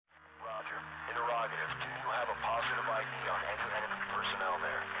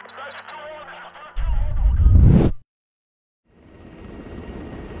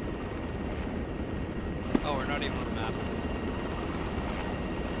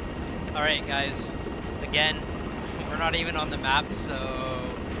Alright guys, again, we're not even on the map, so...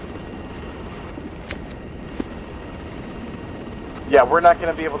 Yeah, we're not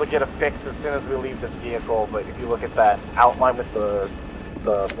going to be able to get a fix as soon as we leave this vehicle, but if you look at that outline with the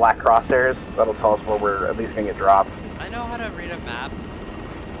black crosshairs, that'll tell us where we're at least going to get dropped. I know how to read a map.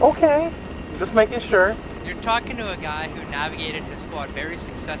 Okay, just making sure. You're talking to a guy who navigated his squad very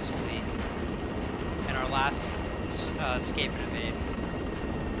successfully in our last escape and evade.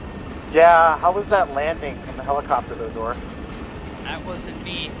 Yeah, how was that landing from the helicopter though, Dorf? That wasn't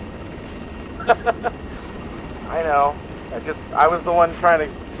me. I know. I was the one trying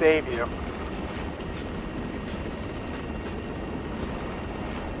to save you.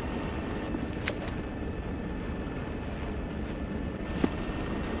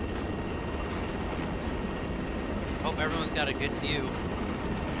 Hope everyone's got a good view.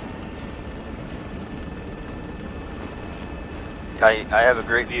 I have a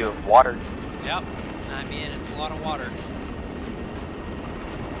great view of water. Yep, I mean, it's a lot of water.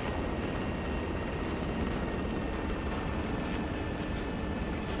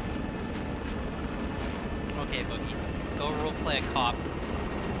 Okay, Boogie, go roleplay a cop.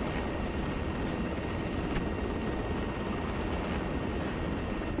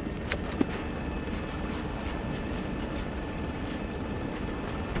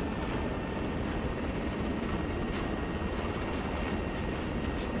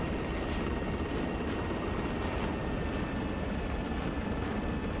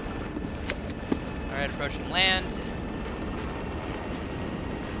 Alright, approaching land.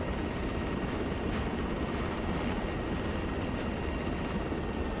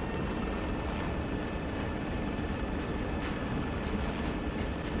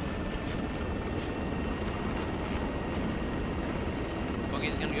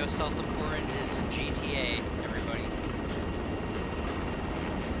 Boogie's gonna go sell some oranges in GTA, everybody.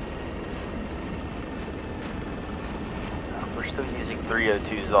 We're still using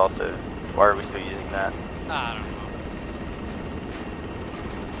 302s also. Why are we still using that? I don't know.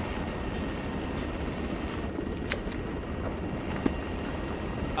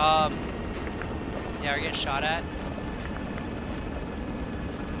 Yeah, we're getting shot at.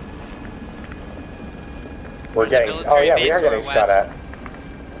 We're There's a getting. Oh military yeah, base we are to our getting shot west.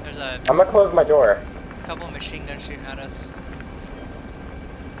 at. There's a I'm gonna close my door. couple of machine guns shooting at us.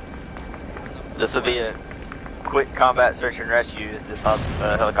 This will be a quick combat search and rescue if this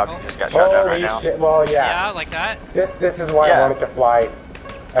helicopter just got shot down right Holy now. shit! Well, Yeah, yeah. like that. This is why I Yeah. wanted to fly.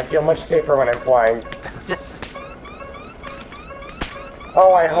 I feel much safer when I'm flying.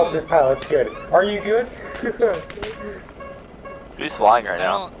 Oh, I hope this pilot's good. Are you good? Who's flying right I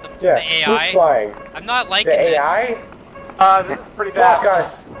now? don't. Yeah. The AI. Who's flying? I'm not liking The this. AI? This is pretty Fuck bad.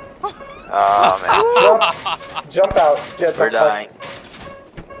 us. Oh man. Jump out. Get We're the fuck- dying.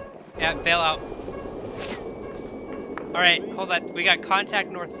 Yeah, bail out. All right, hold on. We got contact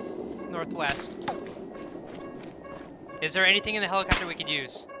northwest. Is there anything in the helicopter we could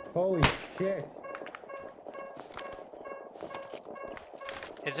use? Holy shit.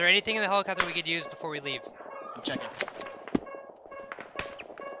 Is there anything in the helicopter we could use before we leave? I'm checking.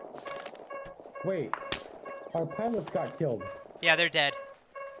 Wait. Our pilots got killed. Yeah, they're dead.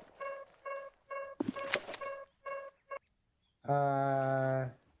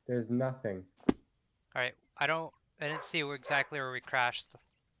 There's nothing. All right, I didn't see exactly where we crashed,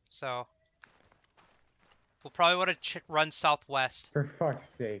 so we'll probably want to run southwest. For fuck's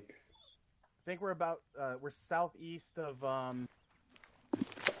sakes. I think we're about we're southeast of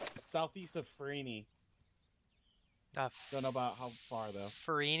Farini. Don't know about how far though.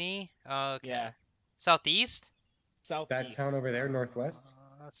 Farini? Okay. Yeah. Southeast? Southeast. That town over there, northwest?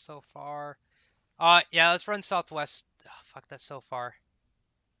 That's so far. Yeah, let's run southwest. Oh, fuck, that's so far.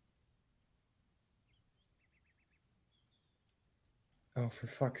 Oh, for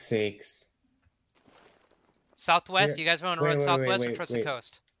fuck's sakes. Southwest? Here- You guys want to wait, run wait, southwest wait, or towards wait. the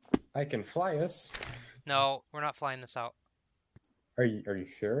coast? I can fly us. No, we're not flying this out. Are you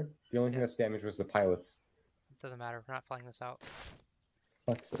sure? The only thing that's damaged was the pilots. It doesn't matter. We're not flying this out.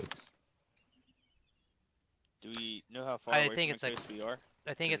 Fuck's sakes. Do we know how far I away think from it's the like- coast we are?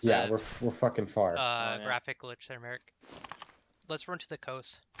 I think it's Yeah, a we're fucking far. yeah. graphic glitch there, Merrick. Let's run to the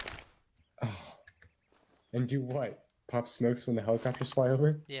coast. Oh. And do what? Pop smokes when the helicopters fly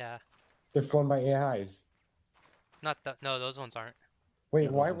over? Yeah. They're flown by AIs. Not the no, those ones aren't. Wait, Yeah,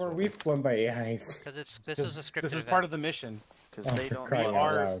 why those ones were we flown by AIs? Because this is a scripted This is event. part of the mission. Because Oh, they for don't crying love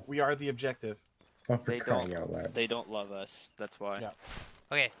out us. loud. We are the objective. Oh, for They crying don't- out loud. They don't love us. That's why. Yeah.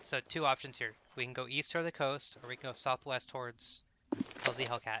 Okay, so two options here. We can go east toward the coast, or we can go southwest towards LZ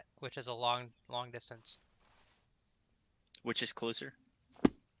Hellcat, which is a long distance. Which is closer?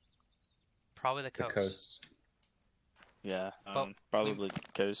 Probably the The coast. coast. Yeah, But probably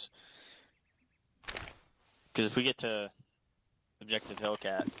coast. Because if we get to objective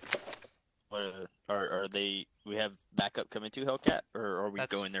Hellcat, are they? We have backup coming to Hellcat, or are we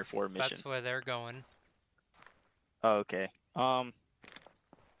That's- going there for a mission? That's where they're going. Oh, okay.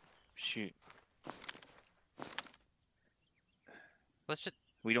 Shoot. Let's just.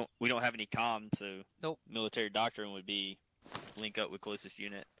 We don't have any comm, so Nope. Military doctrine would be link up with closest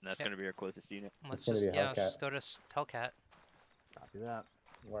unit, and that's Yep. going to be our closest unit. Let's It's gonna just be a let's Hellcat. just go to Hellcat. Copy that.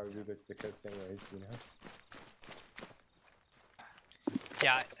 Why would we go to the coast anyways, you know?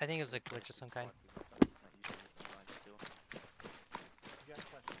 Yeah, I think it's a glitch of some kind. You got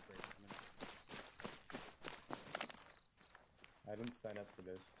questions, Brady? I didn't sign up for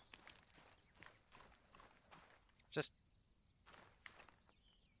this. Just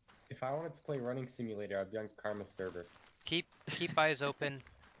If I wanted to play Running Simulator, I'd be on Karma server. keep eyes open.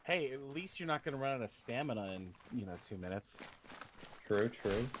 Hey, at least you're not gonna run out of stamina in 2 minutes. True,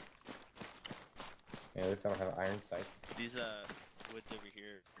 true. Yeah, at least I don't have iron sights. These woods over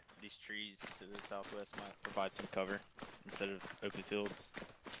here, these trees to the southwest might provide some cover instead of open fields.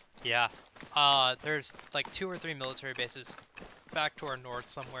 Yeah. There's like 2 or 3 military bases back to our north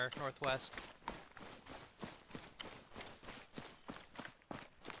somewhere, northwest.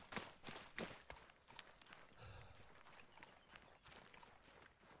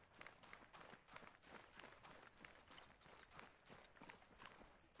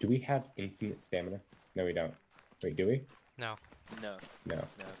 Do we have infinite stamina? No, we don't. Wait, do we? No. No, No.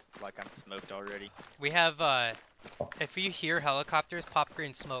 no, like I'm smoked already. We have if you hear helicopters, pop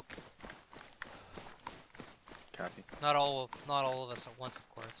green smoke. Copy. Not all of us at once, of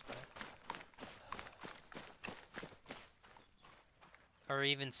course, but or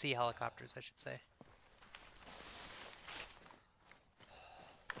even see helicopters, I should say.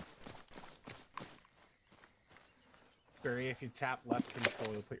 Barry, if you tap left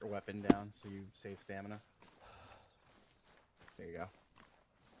control, you'll put your weapon down so you save stamina. There you go.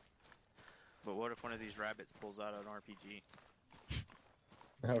 But what if one of these rabbits pulls out an RPG?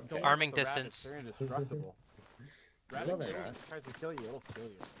 Okay. Don't worry Arming about the rabbits, distance. They're indestructible. Rabbit No, they're if not. it tries to kill you, it'll kill you.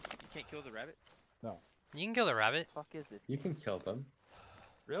 You can't kill the rabbit? You can kill the rabbit. Fuck is this? You can kill them.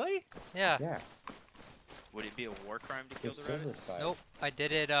 Really? Yeah. Yeah. Would it be a war crime to kill With the rabbit? server side. Nope. I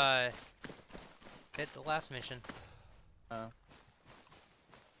did it. The last mission. Oh.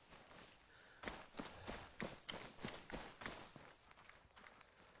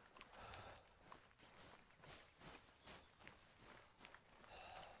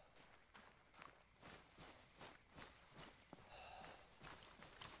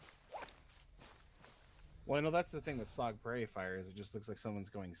 Well, I know that's the thing with Sog Prairie Fire is it just looks like someone's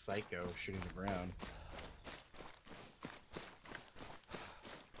going psycho shooting the ground.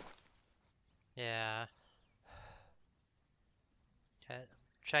 Yeah.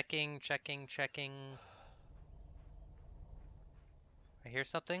 Checking. I hear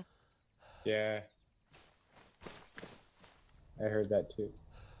something. Yeah. I heard that too.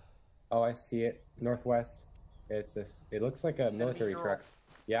 Oh, I see it. Northwest. It's this. It looks like a military Enemy truck.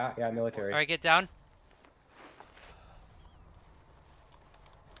 Yeah, yeah, military. All right, get down.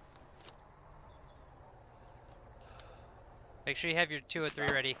 Make sure you have your 2 or 3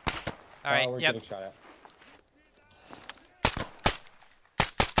 ready. All right. We're Yep. getting shot at.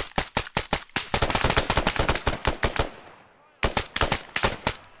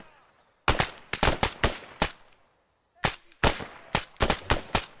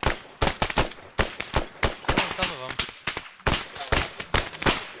 Killing some of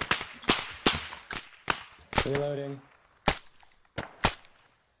them. Reloading. I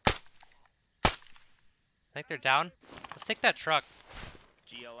think they're down. Let's take that truck.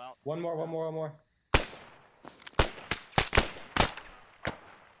 GL out. One more.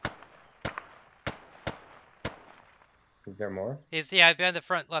 Is there more? He's behind the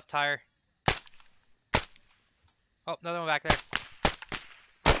front left tire. Oh, another one back there.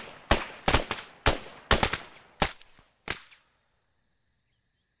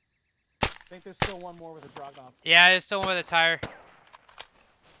 I think there's still one more with a Dragunov. Yeah, there's still one with a tire.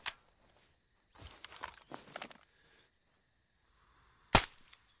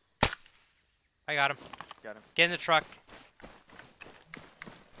 I got him. Got him. Get in the truck.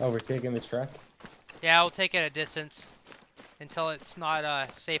 Oh, we're taking the truck? Yeah, we'll take it at a distance until it's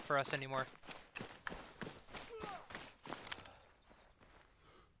not safe for us anymore.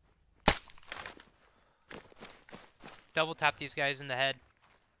 Double tap these guys in the head.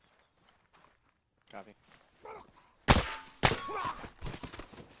 Copy.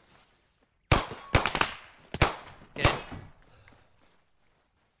 Get in.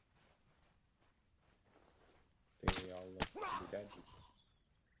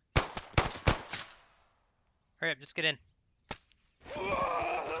 dead. Hurry up, just get in.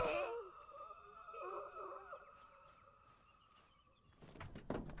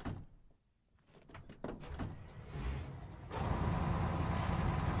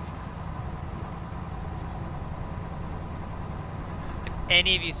 If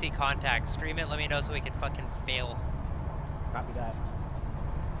any of you see contact, stream it, let me know so we can fucking bail. Copy that.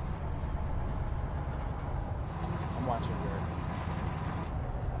 I'm watching here.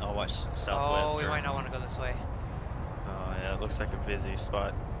 I'll watch southwest. Oh, we might not want to go this way. Oh yeah, it looks like a busy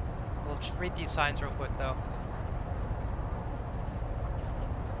spot. We'll just read these signs real quick though.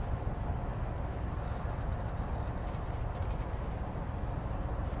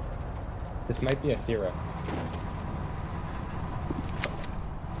 This might be a Thera.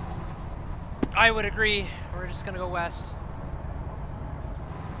 I would agree. We're just gonna go west.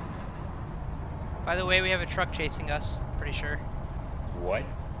 By the way, we have a truck chasing us, pretty sure. What?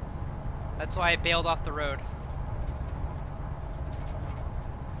 That's why I bailed off the road.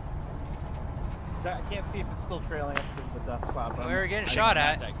 I can't see if it's still trailing us because of the dust cloud. But We were getting I shot think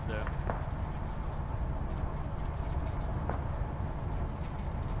at. contacts, though.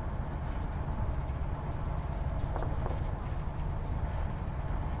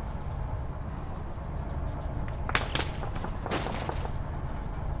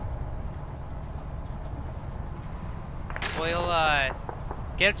 We'll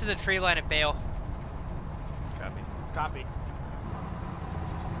get up to the tree line and bail. Copy. Copy.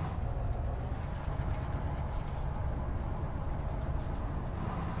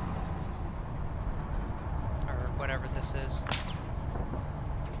 Or whatever this is.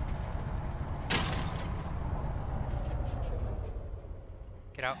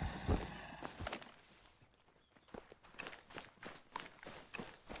 Get out.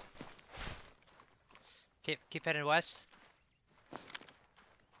 Keep heading west.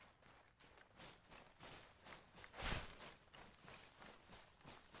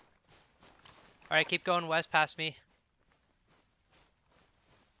 Alright, keep going west past me.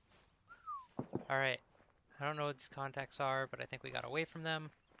 Alright. I don't know what these contacts are, but I think we got away from them.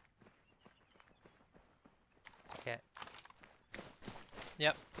 Okay.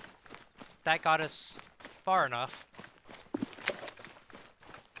 Yep. That got us far enough.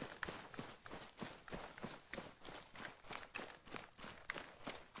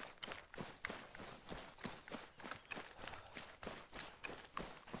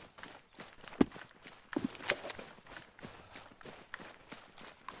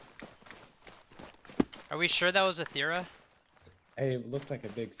 Are we sure that was a Thera? Hey, it looks like a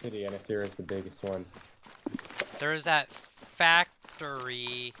big city, and a Thera is the biggest one. There was that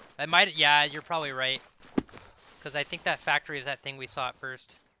factory. That might, yeah, you're probably right. Because I think that factory is that thing we saw at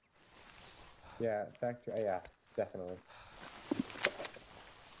first. Yeah, factory. Yeah, definitely.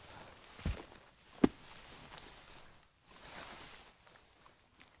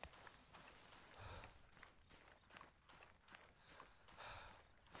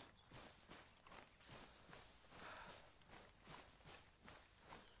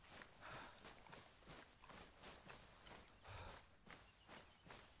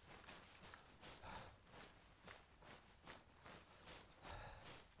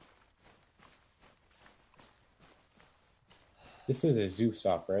 This is a zoo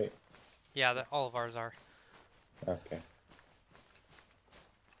stop, right? Yeah, all of ours are. Okay.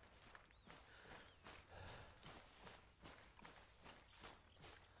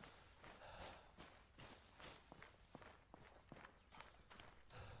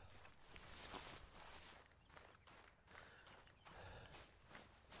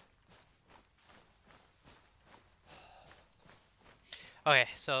 Okay,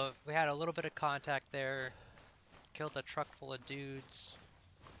 so we had a little bit of contact there. Killed a truck full of dudes.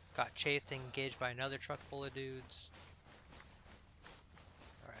 Got chased and engaged by another truck full of dudes.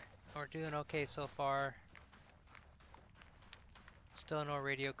 Alright, we're doing okay so far. Still no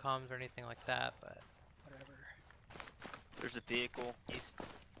radio comms or anything like that, but whatever. There's a vehicle east.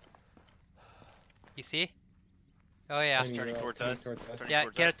 You see? Oh yeah. It's turning towards us. Turning Yeah,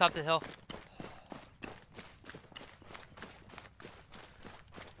 towards get us. up top the hill.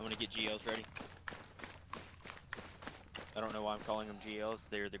 I'm gonna get GLs ready. I don't know why I'm calling them GLs.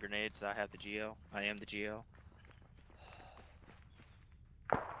 They're the grenades. I have the GL. I am the GL.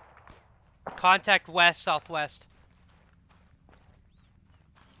 Contact west, southwest.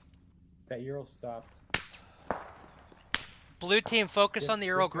 That Euro stopped. Blue team, focus on the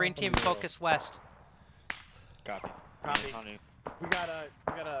Euro. This Green map team, on the Euro. focus west. Copy. Copy. Yeah, Tony. We got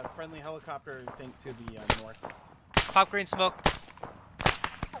a friendly helicopter, I think, to the north. Pop green smoke.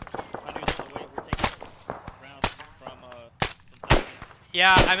 Tony's on the way. We're taking rounds from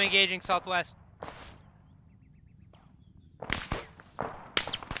Yeah, I'm engaging southwest.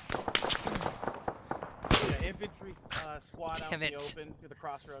 Yeah, infantry squad out in Damn the it. open to the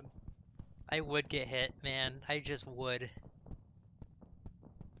crossroad. I would get hit, man. I just would.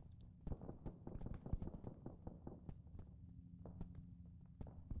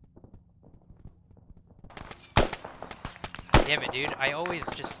 Damn it, dude. I always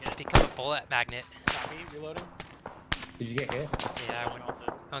just become a bullet magnet. Copy, reloading. Did you get hit? Yeah, I went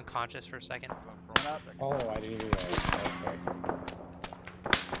unconscious for a second. Oh, I didn't even realize. Okay.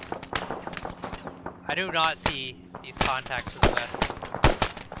 I do not see these contacts to the west.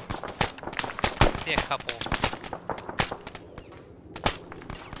 I see a couple.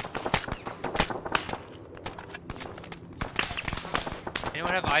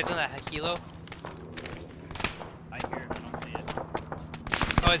 Anyone have eyes on that Hilo? I hear it, I don't see it.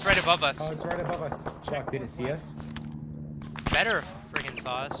 Oh, it's right above us. Oh, it's right above us. Chuck, did it see us? Better if friggin'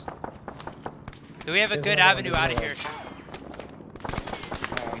 saw us. Do we have a There's good another avenue one, out of there's here?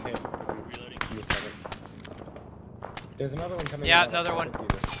 I'm hit. Reloading. Give me a second. There's another one coming. Yeah, out. another I one. can see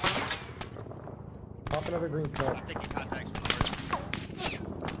this. Pop another green smoke. I'm taking contacts from north.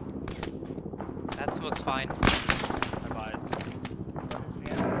 That smoke's fine. My bias.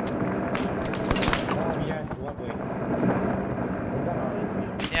 Oh yes, lovely. Is that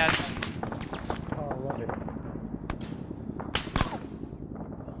on? Yeah, it's, Oh, love it.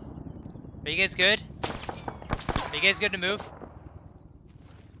 are you guys good? Are you guys good to move?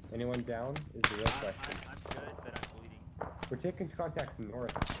 Anyone down is the real question. I'm good, but I'm bleeding. We're taking contacts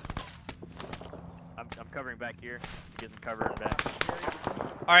north. I'm covering back here. Getting covered back.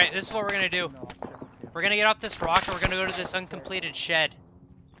 Alright, this is what we're gonna do. We're gonna get off this rock and we're gonna go to this uncompleted shed.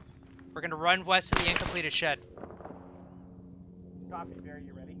 We're gonna run west to the uncompleted shed. Copy, Barry,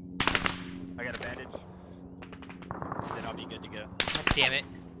 you ready? I got a bandage. Then I'll be good to go. God damn it.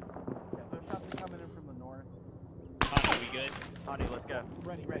 Yeah, those shots are coming in from the north. Are we good? Honey, let's go.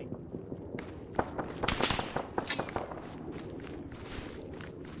 Ready, ready.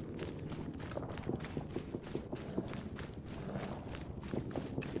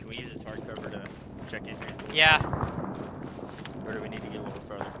 Can we use this hardcover to check in here? Yeah. Or do we need to get a little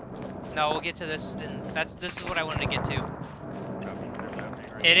further? No, we'll get to this and this is what I wanted to get to. Copy. There's an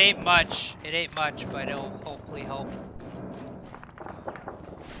opening right It ain't much. It ain't much, but it'll hopefully help.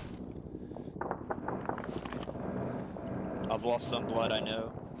 I've lost some blood, I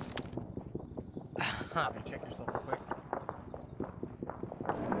know. Copy, check yourself real quick.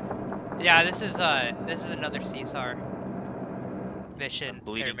 Yeah, this is another CSAR mission. I'm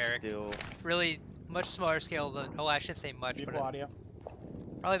bleeding paramedic. still. Really much smaller scale than, oh, I shouldn't say much, Beautiful but audio.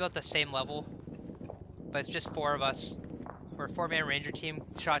 probably about the same level. But it's just 4 of us. We're a 4-man ranger team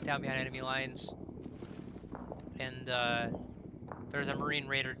shot down behind enemy lines. And there's a marine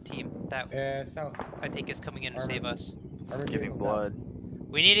raider team that South. I think is coming in to Arma. save us. Armor Giving vehicle blood.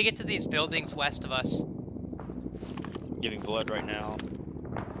 We need to get to these buildings west of us. Giving blood right now.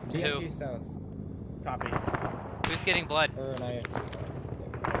 South. DFG south. Copy. Who's getting blood? Her and I.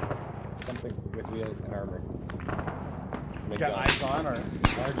 Something with wheels and armor. You got eyes on, or?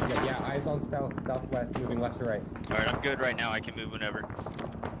 Large, yeah, eyes on south, southwest, moving left to right. Alright, I'm good right now. I can move whenever.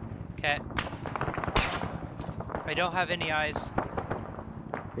 Okay. I don't have any eyes.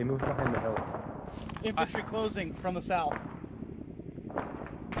 They moved behind the hill. Infantry closing from the south.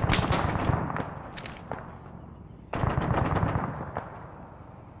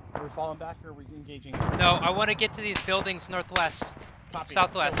 Are we falling back or are we engaging? No, I want to get to these buildings northwest. Copy.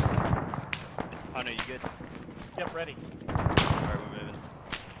 Southwest. Oh no, you good? Yep, ready. Alright, we're moving.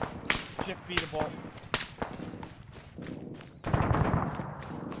 Shift beatable.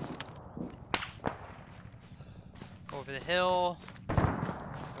 Over the hill.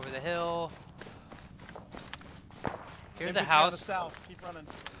 Over the hill. Here's a Infantry on the house. south. Keep running.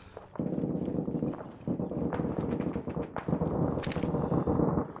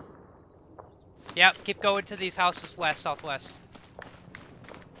 Yep, keep going to these houses west, southwest.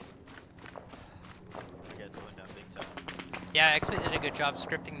 You guys slowing down big time. Yeah, X-Men did a good job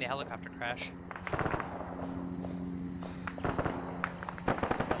scripting the helicopter crash. He's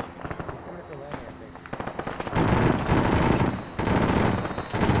coming for landing, I think.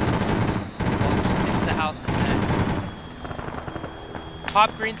 Well, just into the house instead.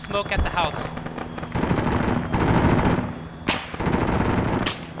 Pop green smoke at the house.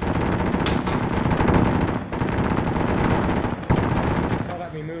 He saw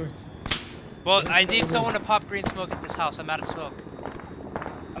that we moved. Well, I need someone to pop green smoke at this house. I'm out of smoke.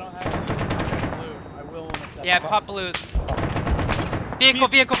 I don't have any. I got blue. I will in a second. Yeah, pop blue. Vehicle,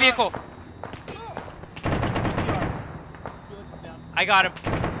 vehicle, vehicle! PTR. Felix is down. I got him.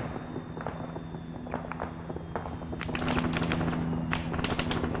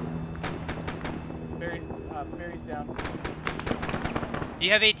 Barry's down. Do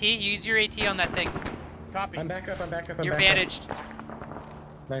you have AT? Use your AT on that thing. Copy. I'm back up. You're bandaged.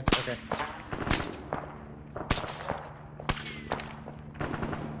 Nice. Okay.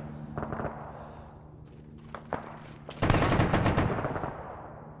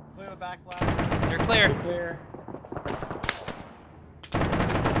 Clear the back lab. You're clear. Clear.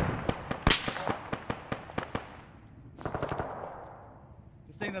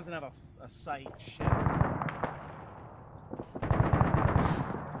 This thing doesn't have a sight. Shit. I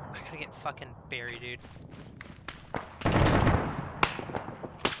gotta get fucking Barry, dude.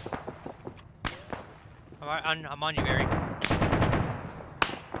 I'm on you, Barry.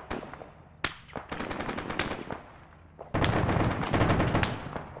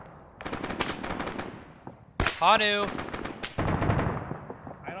 Hanu!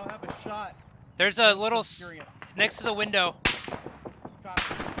 I don't have a shot. There's a little next to the window.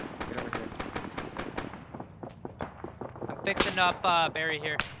 Copy. Get over here. I'm fixing up Barry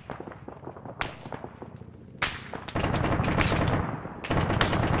here.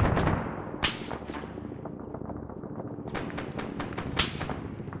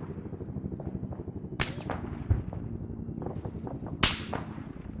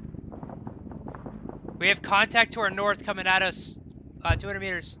 We have contact to our north coming at us. 200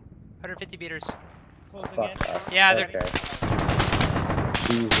 meters. 150 meters. Closing Fuck in. us. Yeah, they're- Okay.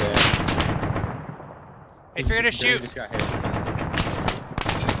 Jesus. If you're gonna Barry shoot. just got hit.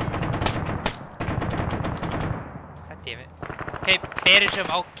 God damn it. Okay, bandage him.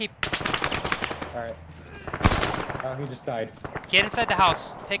 I'll keep. Alright. Oh, he just died. Get inside the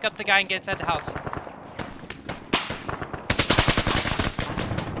house. Pick up the guy and get inside the house.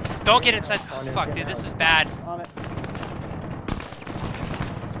 Don't get inside. Oh, fuck, dude, this is bad. On it.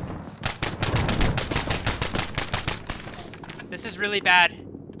 This is really bad.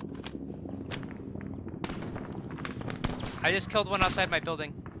 I just killed one outside my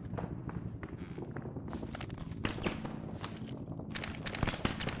building.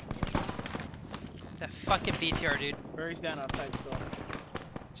 That fucking BTR, dude. Barry's down outside still.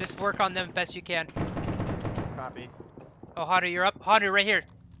 Just work on them best you can. Copy. Oh, Hanu, you're up. Hanu, right here.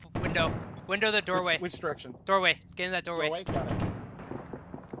 Window. Window the doorway. Which direction? Doorway. Get in that doorway. Doorway? Got it.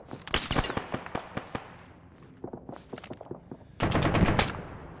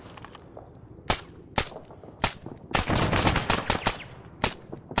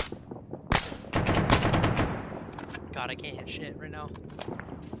 God, I can't hit shit right now.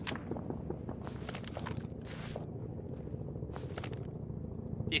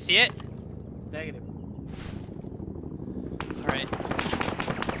 Do you see it? Negative. Alright.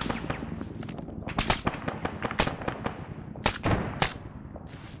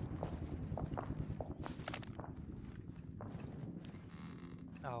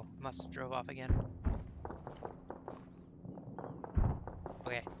 Oh, must have drove off again.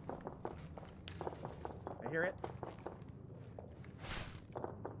 Okay. I hear it.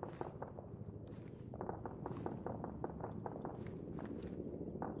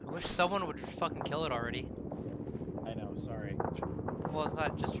 I wish someone would fucking kill it already. I know, sorry. Well, it's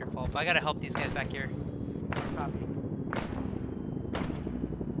not just your fault, but I gotta help these guys back here. Copy.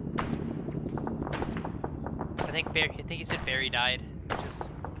 I think he said Barry died. Which is,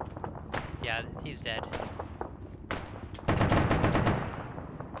 yeah, he's dead.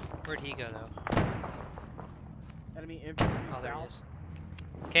 Where'd he go though? Enemy infantry. Oh, there he is.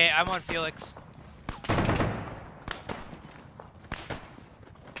 Okay, I'm on Felix.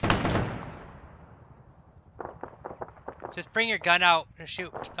 Just bring your gun out and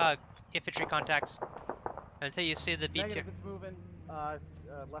shoot infantry contacts until you see the B2. Negative, it's moving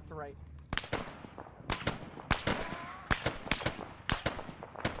left to right.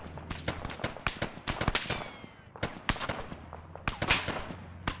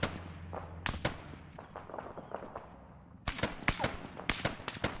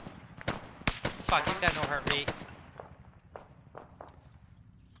 Fuck, he's got no heart rate.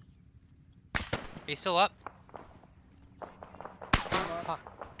 Are you still up? Fuck.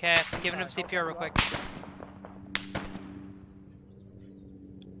 Okay, giving him CPR real quick.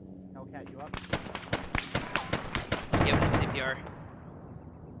 Hellcat, you up? Giving him CPR.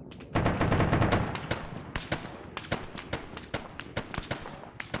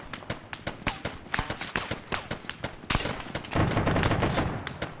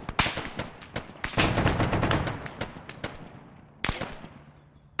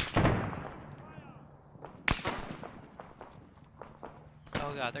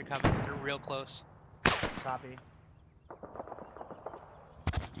 Oh god, they're coming. They're real close. Copy.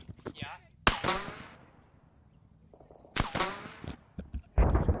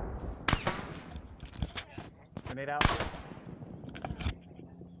 out.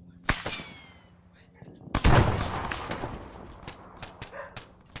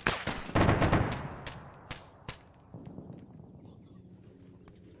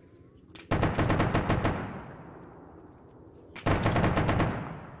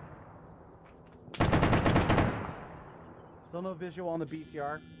 Still no visual on the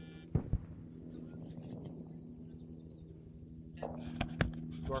BTR.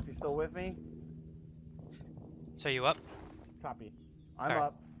 Dorf, you still with me? So you up? Copy. I'm Sorry.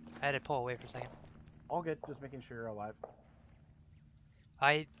 up. I had to pull away for a second. All good, just making sure you're alive.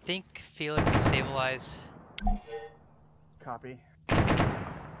 I think Felix is stabilized. Copy.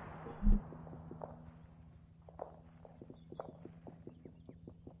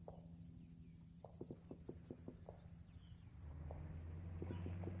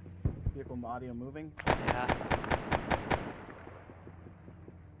 Vehicle audio moving. Yeah.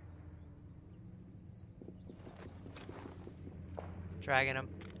 Dragging him.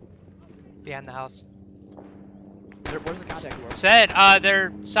 Behind the house. Where's the contact? Said,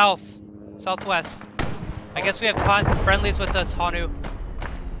 they're south. Southwest. I guess we have friendlies with us, Hanu.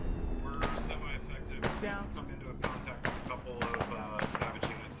 We're semi-effective. Down. Come into a contact with a couple of savage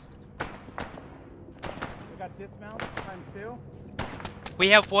units. We got dismount times 2. We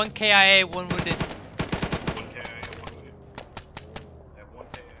have 1 KIA, 1 wounded. 1 KIA, 1 wounded. I have 1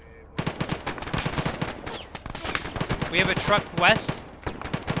 KIA, 1 wounded. We have a truck west.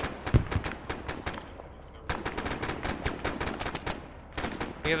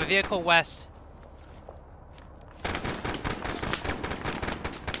 We have a vehicle west.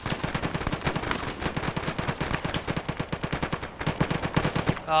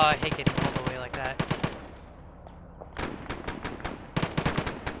 Oh, I hate getting pulled away like that.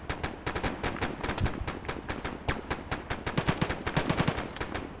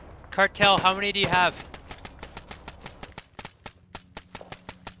 Cartel, how many do you have?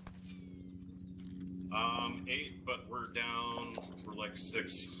 But we're down. We're like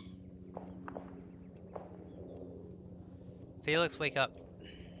 6. Felix, wake up.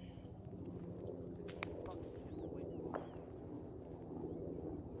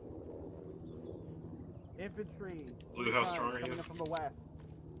 Infantry. Blue, how strong are you? Coming in from the west.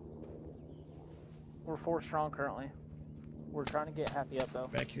 We're 4 strong currently. We're trying to get happy up though.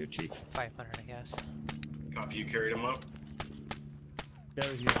 Back here, Chief. 500, I guess. Copy, you carried him up? Yeah.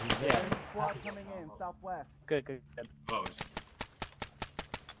 Squad coming in, southwest. Good, good, good. Oh,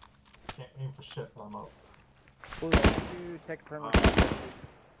 Can't aim for shit, but I'm up. Blue, you take perimeter.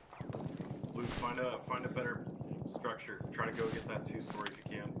 Blue, find a better structure. Try to go get that 2-story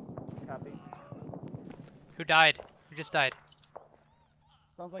if you can. Copy. Who died? Who just died?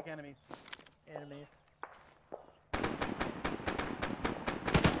 Sounds like enemies. Enemies.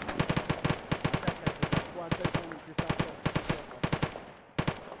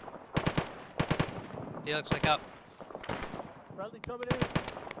 Felix, wake up. Friendly coming in.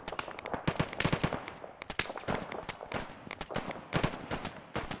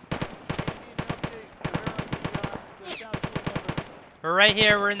 We're right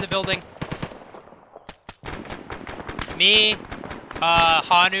here, we're in the building. Me,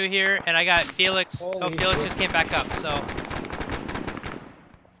 Hanu here, and I got Felix. Holy Felix shit. just came back up, so.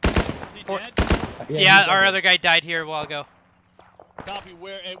 Is he dead? Yeah, our other guy died here a while ago. Copy.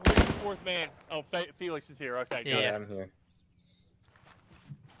 Where's the 4th man? Oh, Felix is here. Okay. got it. Yeah. I'm here.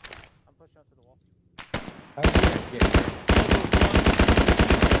 I'm pushing up to the wall. How did you guys get here?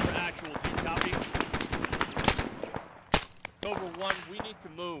 For actual team, copy. Cobra 1, we need to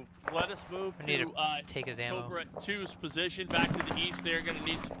move. Let us move We need to to take his ammo. Cobra 2's position back to the east. They're going to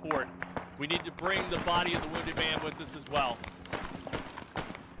need support. We need to bring the body of the wounded man with us as well.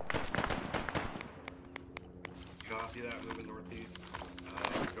 Copy that, moving northeast.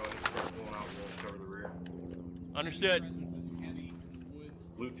 Go ahead and start pulling out wolves, cover the rear. Understood.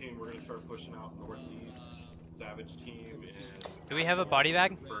 Blue team, we're gonna start pushing out northeast. Savage team and... Do we have a body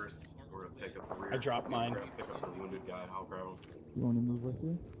bag? First, we're gonna take up the rear. I dropped mine. We're gonna pick up the wounded guy, I'll grab him. You want to move with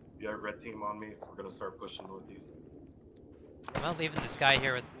you? Yeah, red team on me. We're gonna start pushing northeast. I'm not leaving this guy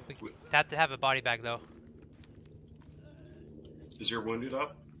here with. We have to have a body bag though. Is your wounded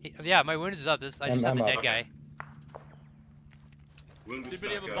up? Yeah, my wound is up. I just have the dead guy. Wounded's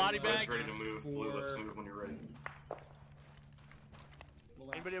Anybody have back a up. body Red's bag? ready to move. Blue, let's move when you're ready.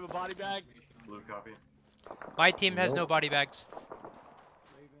 Anybody have a body bag? Blue, copy. My team has no body bags.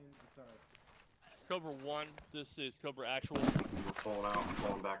 Cobra 1, this is Cobra Actual. We're pulling out,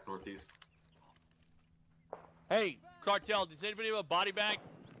 pulling back northeast. Hey, Cartel, does anybody have a body bag?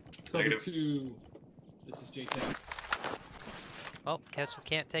 Negative. 2. This is J-Tech. Well, guess we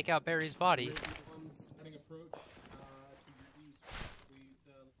can't take out Barry's body.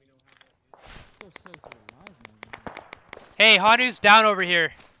 Hey, Hanu's down over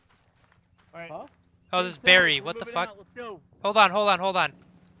here. Alright. Huh? Oh, this is Barry. What the fuck? Let's go. Hold on.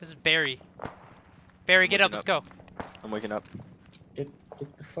 This is Barry. Barry, get up. Let's go. I'm waking up. Get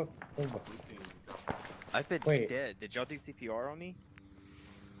the fuck over. I've been Wait. dead. Did y'all do CPR on me?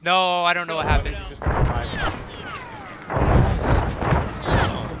 No, I don't know what happened.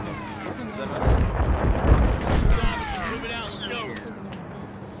 Moving out. Let's go.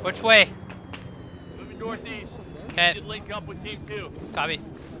 Which way? Moving northeast. Okay. Did link up with Team 2. Copy.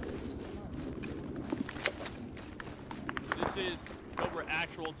 This is Cobra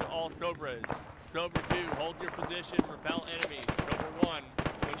actual to all Cobras. Cobra 2, hold your position, repel enemies. Cobra 1,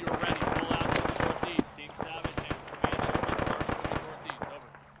 when you are ready, pull out to the northeast. Team Savage and Commander start moving northeast. Over.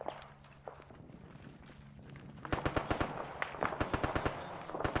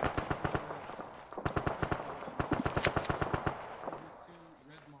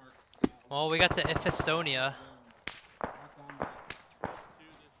 Well, we got the Ephestonia.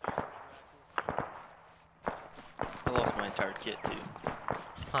 I lost my entire kit too.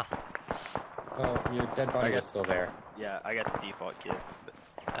 Huh. Oh, your dead body is still there. Yeah, I got the default kit.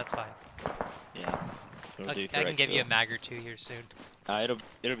 But That's fine. yeah. It'll do for I can give you a exfil. mag or two here soon.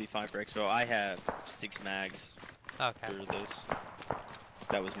 It'll be fine for exfil. I have 6 mags Okay. for this.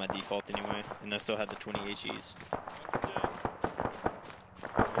 That was my default anyway, and I still had the 20 HEs.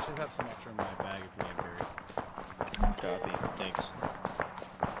 I should have some extra in my bag if we have Barry. Copy. Thanks.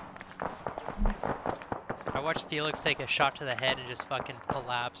 I watched Felix take a shot to the head and just fucking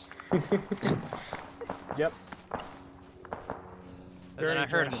collapse. Yep. And then I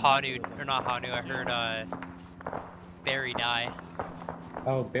heard Hanu, or not Hanu, I heard Barry die.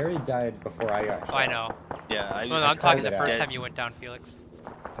 Oh, Barry died before I got shot. Oh, I know. Yeah, I was. Well, no, I'm talking the dead. first time you went down, Felix.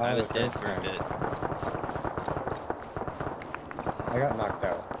 I Oh, was the dead first for a time. bit. I got knocked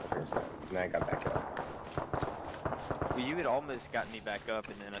out the first time, and then I got back up. Well, you had almost gotten me back up,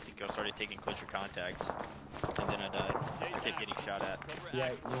 and then I think I started taking closer contacts, and then I died. I kept getting shot at.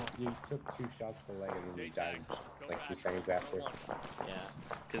 Yeah, you took 2 shots to the leg and then you died like 2 seconds after. Yeah,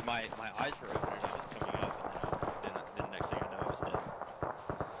 because my eyes were open and I was coming up, and then the next thing I know, I was dead.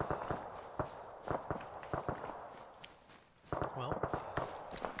 Well,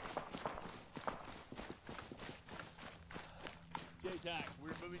 J-Tac,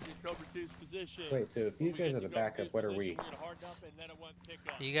 we're moving to Cobra 2's position. Wait, so if these guys are the backup, what are we? We're gonna hard dump and then a 1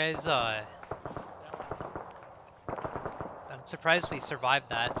 pickup. you guys, I'm surprised we survived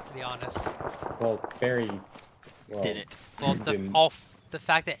that, to be honest. Well, Barry... Well, Did it? Well, didn't. the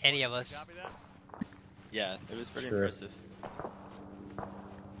fact that any of us... Copy that? Yeah, it was pretty Sure. impressive.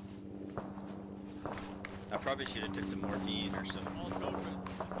 I probably should have took some morphine or some All Cobras.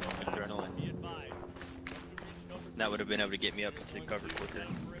 adrenaline. Be advised. That would have been able to get me up into the cover quicker.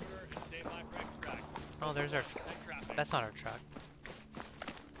 Perimeter and stay by for extract. Oh, there's our... Check traffic. That's not our truck.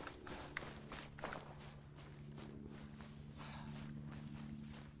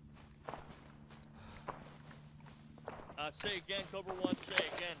 Say again, Cobra 1, say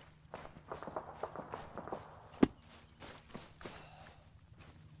again.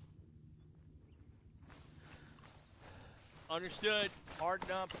 Understood. Hard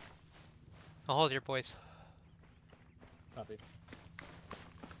dump. I'll hold your boys. Copy.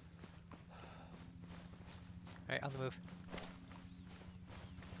 Alright, on the move.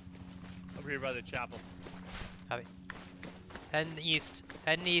 Over here by the chapel. Copy. Heading east.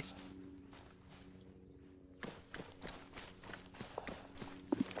 Heading east.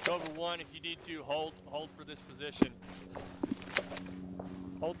 Cobra 1, if you need to, hold for this position.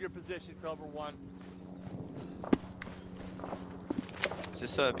 Hold your position, Cobra 1. Is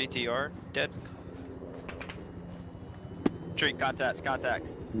this a BTR? Dead? Treat contacts.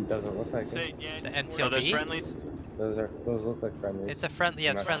 It doesn't look like it. Say again. The Morgan, MTLB? Are those friendlies? Those look like friendlies. It's a friendly,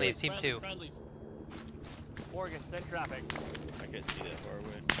 yeah, it's Not friendly, sure. it's team 2. Friendlies. Morgan, send traffic. I couldn't see that far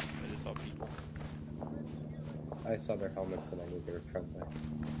away. I just saw people. I saw their helmets and I knew they were friendly.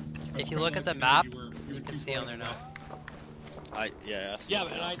 If you look at the map, you can see on there now. Yeah. Yeah,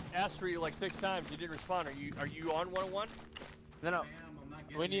 but I asked for you like 6 times. You didn't respond. Are you on 101? No.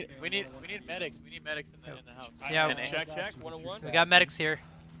 We need medics. We need medics in the house. Yeah. Check 101. We got medics here.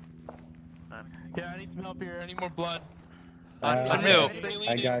 Yeah, I need some help here. I need more blood. On I who? Saline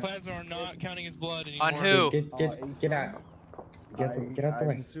I and got- plasma are not counting as blood anymore. On who? Get out. Get out the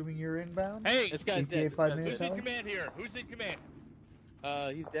way. Assuming you're inbound? Hey, This guy's GTA dead. 5 This minutes guy's who's in out? command here? Who's in command?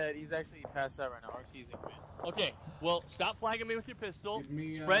 He's dead. He's actually passed out right now. RC's in command. Okay, well, stop flagging me with your pistol.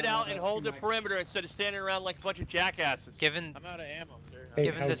 Spread out and hold the perimeter instead of standing around like a bunch of jackasses. Given I'm out of ammo, sir. Hey,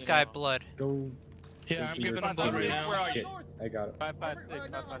 this how's- guy blood. Go. Yeah, I'm giving them that right now. Where are you? Shit, I got it.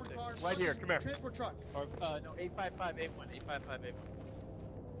 556, 556. Right here, come here. Transport truck. Or, no, 85581, 85581.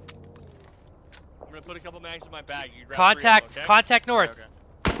 I'm gonna put a couple mags in my bag. You grab Contact, 3 of them, okay? contact north.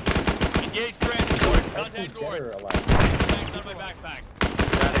 Okay. Engage transport. Contact north. Mags on my backpack.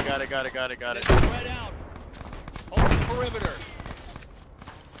 Got it. Spread out. Hold the perimeter.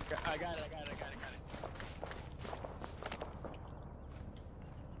 I got it.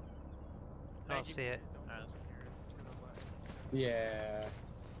 I don't see it. Yeah.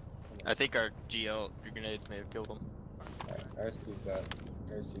 I think our your grenades may have killed him. Alright, RC's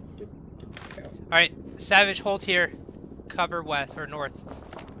RC, get down. Alright, Savage, hold here. Cover west or north.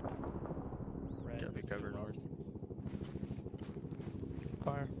 Copy, cover north.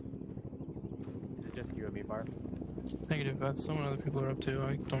 Fire. Is it just you and me, Fire? Negative, but some other people are up too.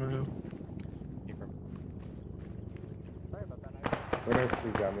 I don't know who. Sorry about that. Whatever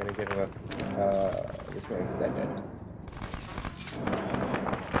we go, I'm gonna give him a this man's dead.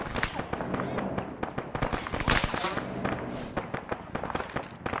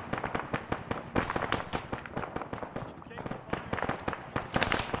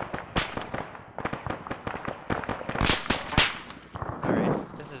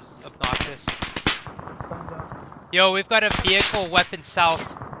 Alright, this is obnoxious. Yo, we've got a vehicle weapon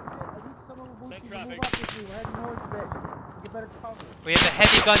south. Send traffic. We have a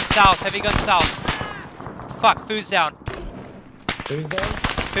heavy gun south, Fuck, food's down. Who's down?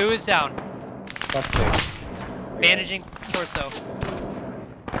 Foo is down. Fuck's sake. Bandaging torso.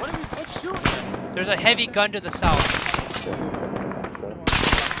 What's shooting us? There's a heavy gun to the south.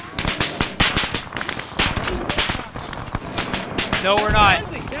 No, we're not.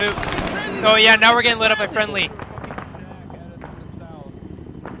 Foo. Oh yeah, now we're getting lit up by friendly.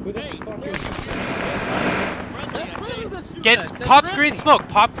 Who the fuck is Get pop green smoke,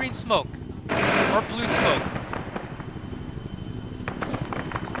 or blue smoke.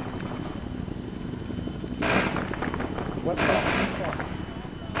 What the fuck?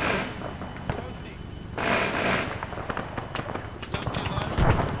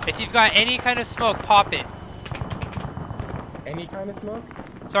 If you've got any kind of smoke, pop it. Any kind of smoke?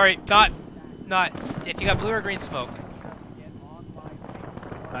 Sorry, not. If you got blue or green smoke.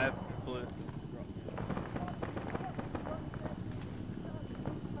 I have blue.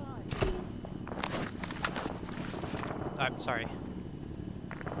 I'm sorry.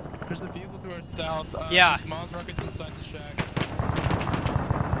 There's a vehicle to our south. Yeah. There's Mons rockets inside the shack.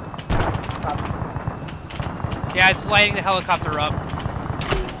 Yeah, it's lighting the helicopter up.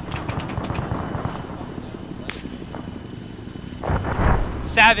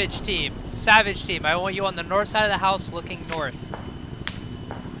 Savage team, I want you on the north side of the house looking north.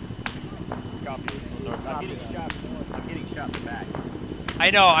 Copy. I'm getting shot in the back. I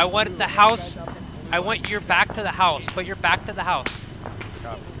know, I want the house, I want your back to the house, put your back to the house.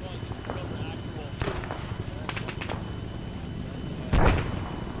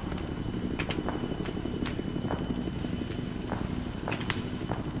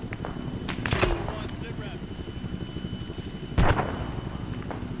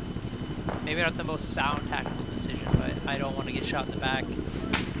 Maybe not the most sound tactical decision, but I don't want to get shot in the back.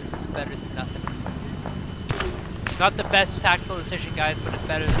 This is better than nothing. Not the best tactical decision, guys, but it's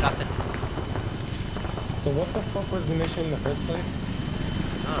better than nothing. So what the fuck was the mission in the first place?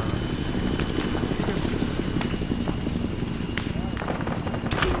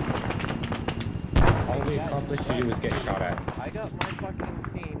 All we accomplished to do was get shot at. I got my fucking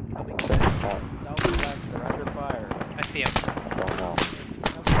team coming southwest. They're under fire. I see him. Don't know.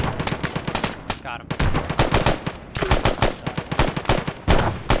 Got him.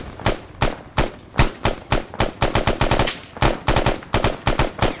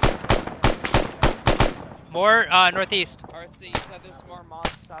 More northeast. RC, you said there's more mod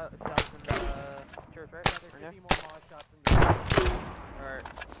shots in the church, right? Yeah, there should be more mod shots in the Or,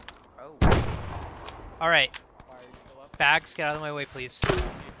 oh. Alright. Bags, get out of my way, please.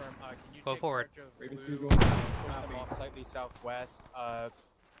 Go forward. Off slightly southwest.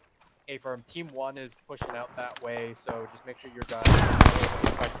 A-firm, team 1 is pushing out that way, so just make sure your guys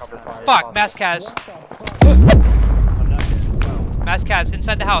cover fire. Fuck, Maskaz. Maskaz,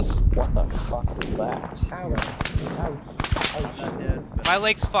 inside the house. What the fuck is that? My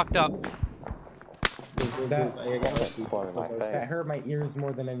leg's fucked up. That hurt my ears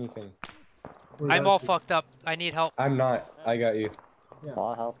more than anything. I'm all fucked up. I need help. I'm not. I got you. Yeah.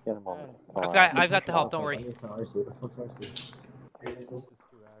 I'll help you in a moment. I've got the help, don't worry.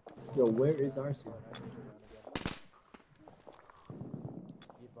 Yo, where is RC?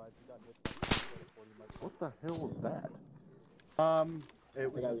 What the hell was that?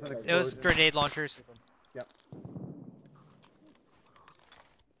 It was grenade launchers. Yep.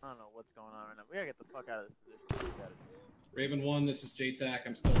 I don't know what's going on right now. We gotta get the fuck out of this position. Raven 1, this is JTAC.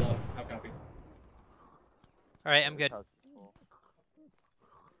 I'm still up. How copy? Alright, I'm good. I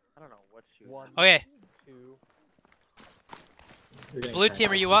don't know what she was. Okay. 2. Blue team,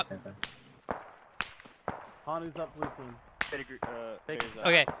 are you up? Hanu's up, blue team.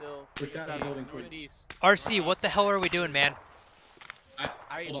 Okay. Push out and holding towards RC, what the hell are we doing, man?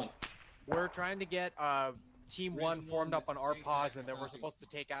 Hold on. We're trying to get Team 1 formed up on our pause, and then we're supposed to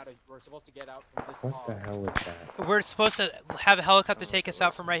get out from this pause. What the hell was that? We're supposed to have a helicopter take us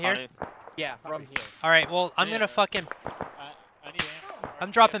out from right here? Yeah, from here. Alright, well, I'm gonna fucking...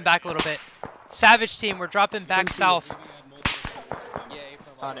 I'm dropping back a little bit. Savage team, we're dropping back south.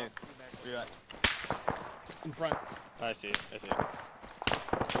 Hanu, where you at? In front. I see.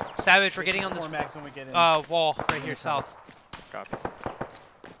 Savage, we're getting on this wall right here south. Copy.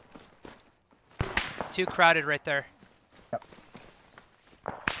 It's too crowded right there.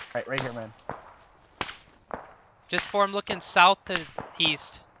 Right here, man. Just form looking south to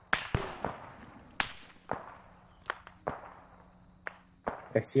east.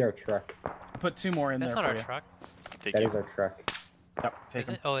 I see our truck. Put 2 more in That's there. not our truck. That is our truck. Yep, take Is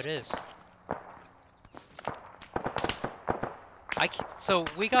it? Oh, it is. So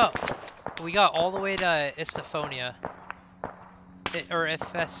we got all the way to Estephonia. Or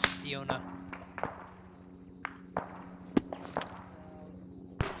Efestiona.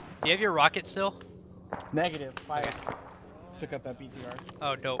 Do you have your rocket still? Negative. Fire. Took up that BTR.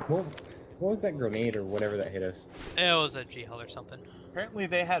 Oh, dope. What was that grenade or whatever that hit us? It was a G-Hull or something. Apparently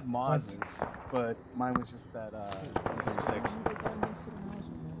they had Moz's, but mine was just that 36.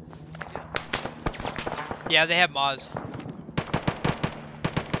 Yeah, they have Moz.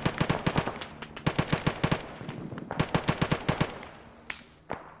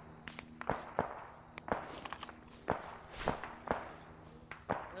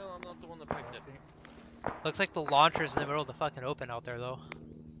 Well, I'm not the one that picked it. Looks like the launcher's in the middle of the fucking open out there, though.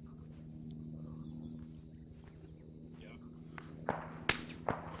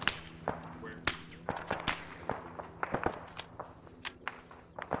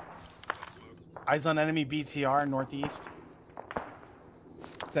 Eyes on enemy BTR northeast.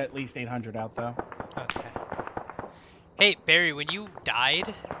 It's at least 800 out though. Okay. Hey, Barry, when you died,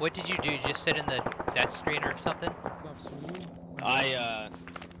 what did you do? You just sit in the death screen or something? I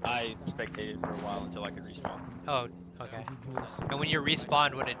spectated for a while until I could respawn. Oh, okay. And when you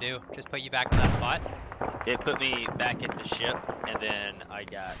respawned, what did it do? Just put you back in that spot? It put me back at the ship, and then I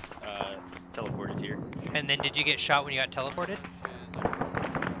got teleported here. And then did you get shot when you got teleported?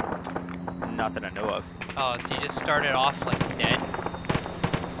 Nothing I know of. Oh, so you just started off like dead?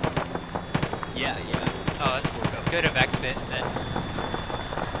 Yeah. Oh, that's good of X-Bit then.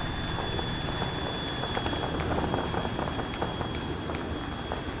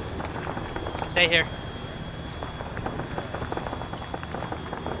 Stay here.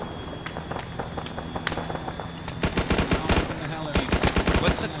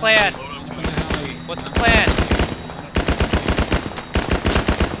 What's the plan? What's the plan?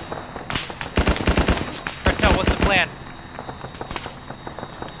 Cartel, what's the plan?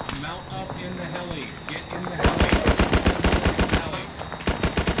 Mount up in the heli. Get in the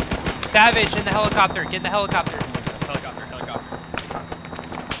heli. Savage in the helicopter. Get in the helicopter. Helicopter.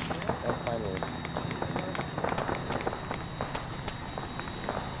 Oh, finally.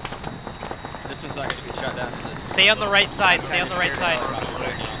 This was not going to get shot down. Stay on the right side. Stay on the right side.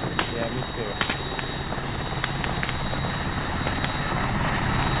 Yeah, me too.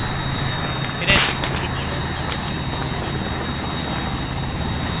 Get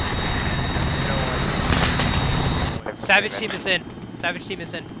in. Savage team is in. Savage team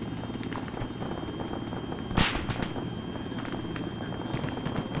is in.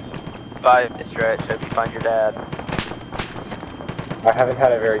 Bye, Stretch. Hope you find your dad. I haven't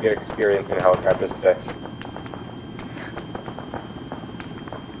had a very good experience in helicopters today.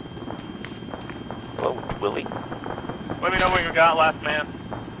 Hello, Willie. Let me know what you got, last man.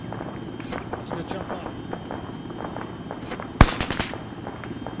 Still jump on.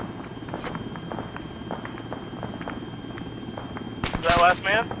 Is that last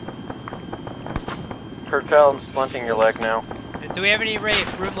man? Cartel, I'm splinting your leg now. Do we have any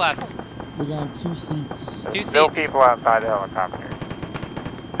room left? We got 2 seats. Two Still seats. people outside the helicopter.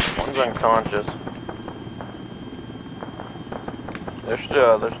 One's unconscious. There's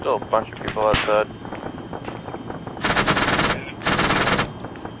still a bunch of people outside.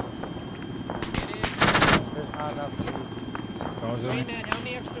 There's not enough seats. Hey man, how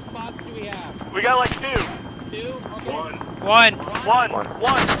many extra spots do we have? We got like 2. 2? Okay. 1. One.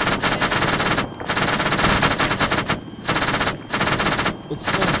 It's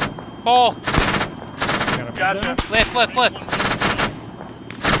full. Full. Gotcha. Lift.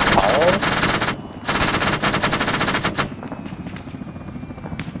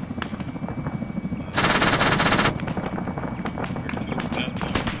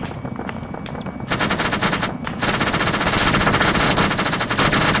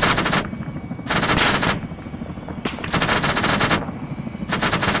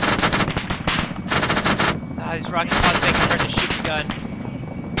 These rocket pods make it hard to shoot the gun.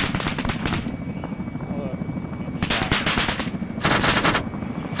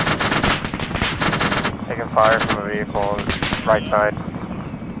 Taking fire from a vehicle on the right side.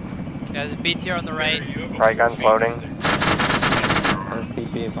 Yeah, there's a BTR on the right. Right gun floating.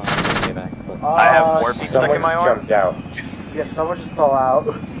 RCP behind me, next to. I have morphine stuck in my arm. Jumped out. Yeah, someone just fell out.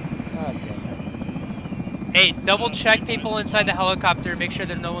 Hey, double check people inside the helicopter. Make sure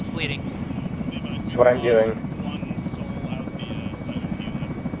that no one's bleeding. That's what I'm doing.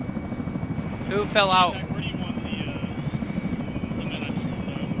 Who fell out?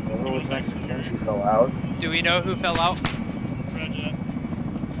 Whoever was next to Kenji fell out. Do we know who fell out?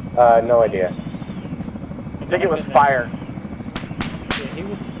 No idea. I think it was fire. Yeah, he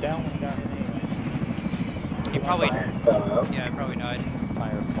was down when he got hit anyway. He probably. Yeah, probably died.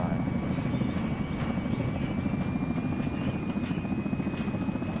 Fire's fire.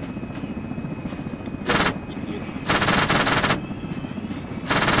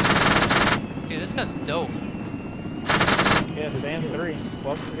 Dude, this gun's dope. Yeah, stand 3.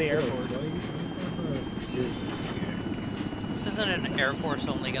 Welcome to the Air Force. This isn't an Air Force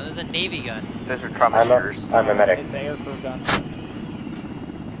only gun, this is a Navy gun. Those are trauma shooters. I'm a medic. It's an Air Force gun.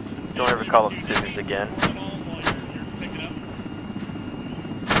 Don't ever call them scissors again.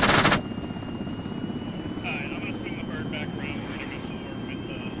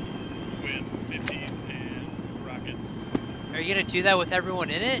 Are you gonna do that with everyone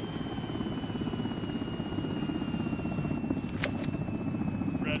in it?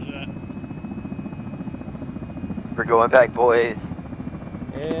 We're going back, boys.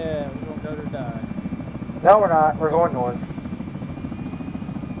 Yeah, we're gonna go to die. No, we're not. We're going north.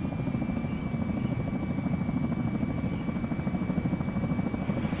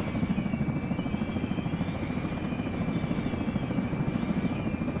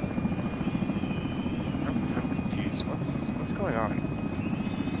 I'm confused. What's going on?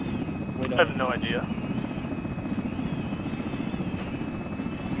 I have no idea.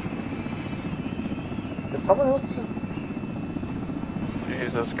 Did someone else just...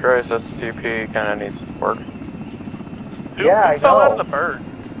 Jesus Christ, STP kind of needs work. Who I fell out know. of the bird?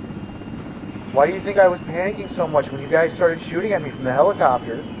 Why do you think I was panicking so much when you guys started shooting at me from the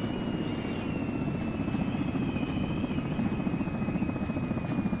helicopter?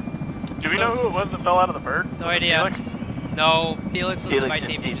 Do we know who it was that fell out of the bird? No Was it idea. Felix? No, Felix was in my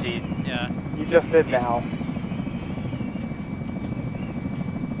Felix team. just DC'd. Yeah. You just did now.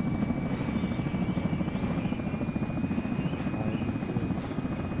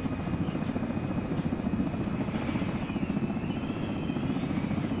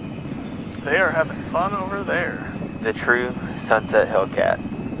 They are having fun over there. The true Sunset Hellcat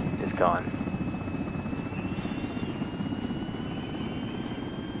is gone.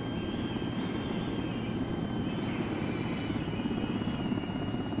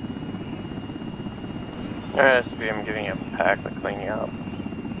 SB, I'm giving you a pack to clean you up.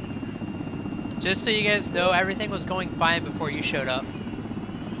 Just so you guys know, everything was going fine before you showed up.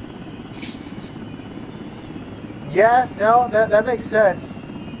 Yeah, no, that makes sense.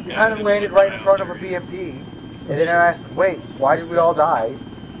 You kind of landed right in front of a BMP. And then I asked, wait, why did we all die?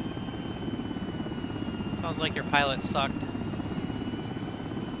 Sounds like your pilot sucked.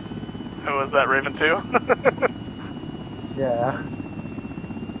 Who was that, Raven 2? Yeah.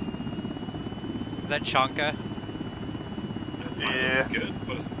 Is that Chanka? Yeah. It's good,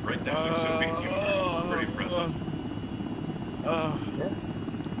 but it's right down next to a BTR. It's pretty impressive.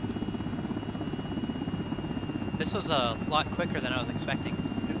 This was a lot quicker than I was expecting.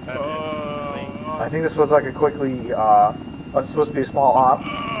 Is that I think this was like a quickly, it's supposed to be a small op.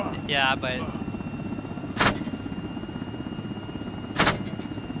 Yeah, but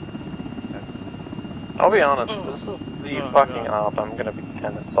I'll be honest, this is the fucking op. I'm gonna be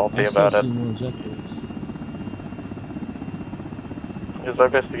kind of salty about it. Because I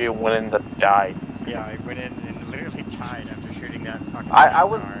basically went in to die. Yeah, I went in and literally died after shooting that fucking I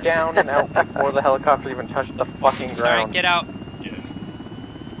was car. down and out before the helicopter even touched the fucking ground. alright, get out.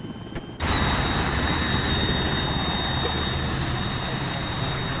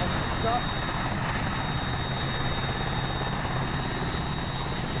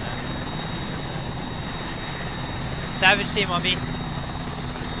 Savage team on me.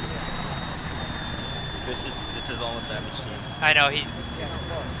 This is all a Savage team. I know he.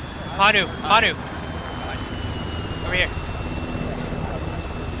 Hanu. Over here.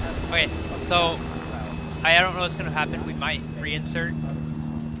 Okay, so I don't know what's gonna happen. We might reinsert.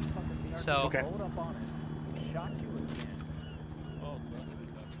 So. Okay.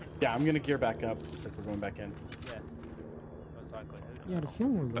 Yeah, I'm gonna gear back up. Looks like we're going back in. Yes. Most likely. Yeah, the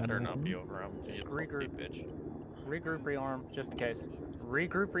film was Better going not on. be overarmed. Just Regroup. bitch. Regroup, rearm, just in case.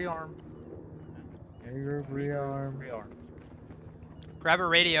 Regroup, rearm. Regroup, rearm. Rearm. Grab a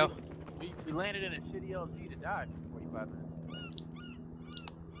radio. We landed in a shitty LZ to die for 45 minutes.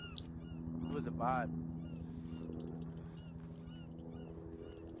 It was a vibe.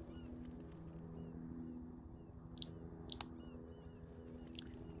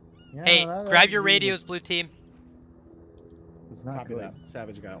 Yeah, Hey, that grab your LZ radios, blue team. was not Copy good. that.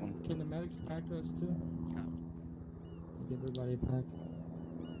 Savage got one. Can the medics pack those too? Give everybody a pack.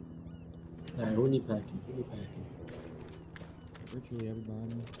 Who need packing? Who need packing? Virtually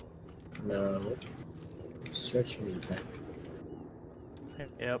everybody. No. Stretch need packing.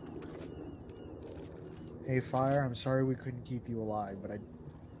 Yep. Hey, Fire, I'm sorry we couldn't keep you alive, but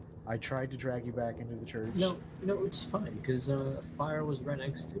I tried to drag you back into the church. No, it's fine, because Fire was right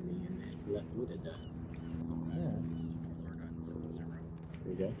next to me and he left with it. Yeah.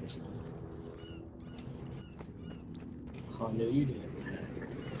 We got this now. Oh, no, you didn't.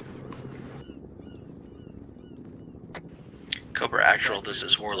 Cobra Actual, this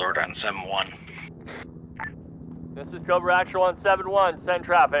is Warlord on 7-1. This is Cobra Actual on 7-1. Send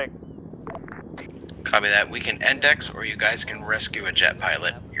traffic. Copy that. We can index or you guys can rescue a jet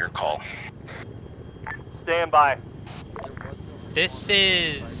pilot. Your call. Stand by. This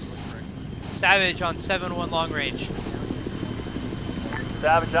is Savage on 7-1 long range.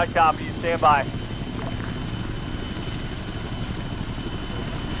 Savage, I copy you. Stand by.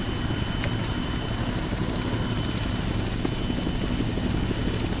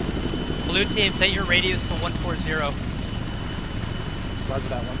 Blue team, set your radios to 140. Roger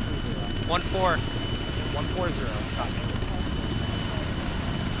that. 140. 1-4. 140. Copy.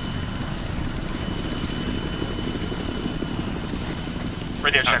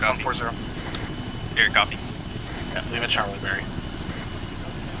 Radio check 140. Here, copy. Yeah, leave it Charlie Mary.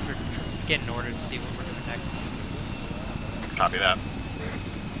 We're getting an order to see what we're doing next. Copy that.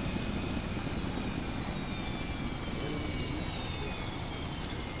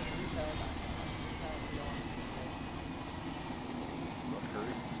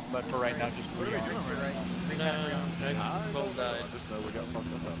 But for right now, just rearm.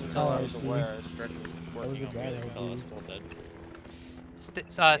 Oh, I see. That was a bad LZ.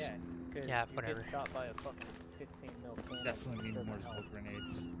 Yeah, whatever. Shot by a fucking 15 mil cannon. Definitely need more smoke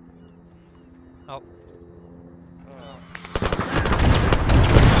grenades. Oh.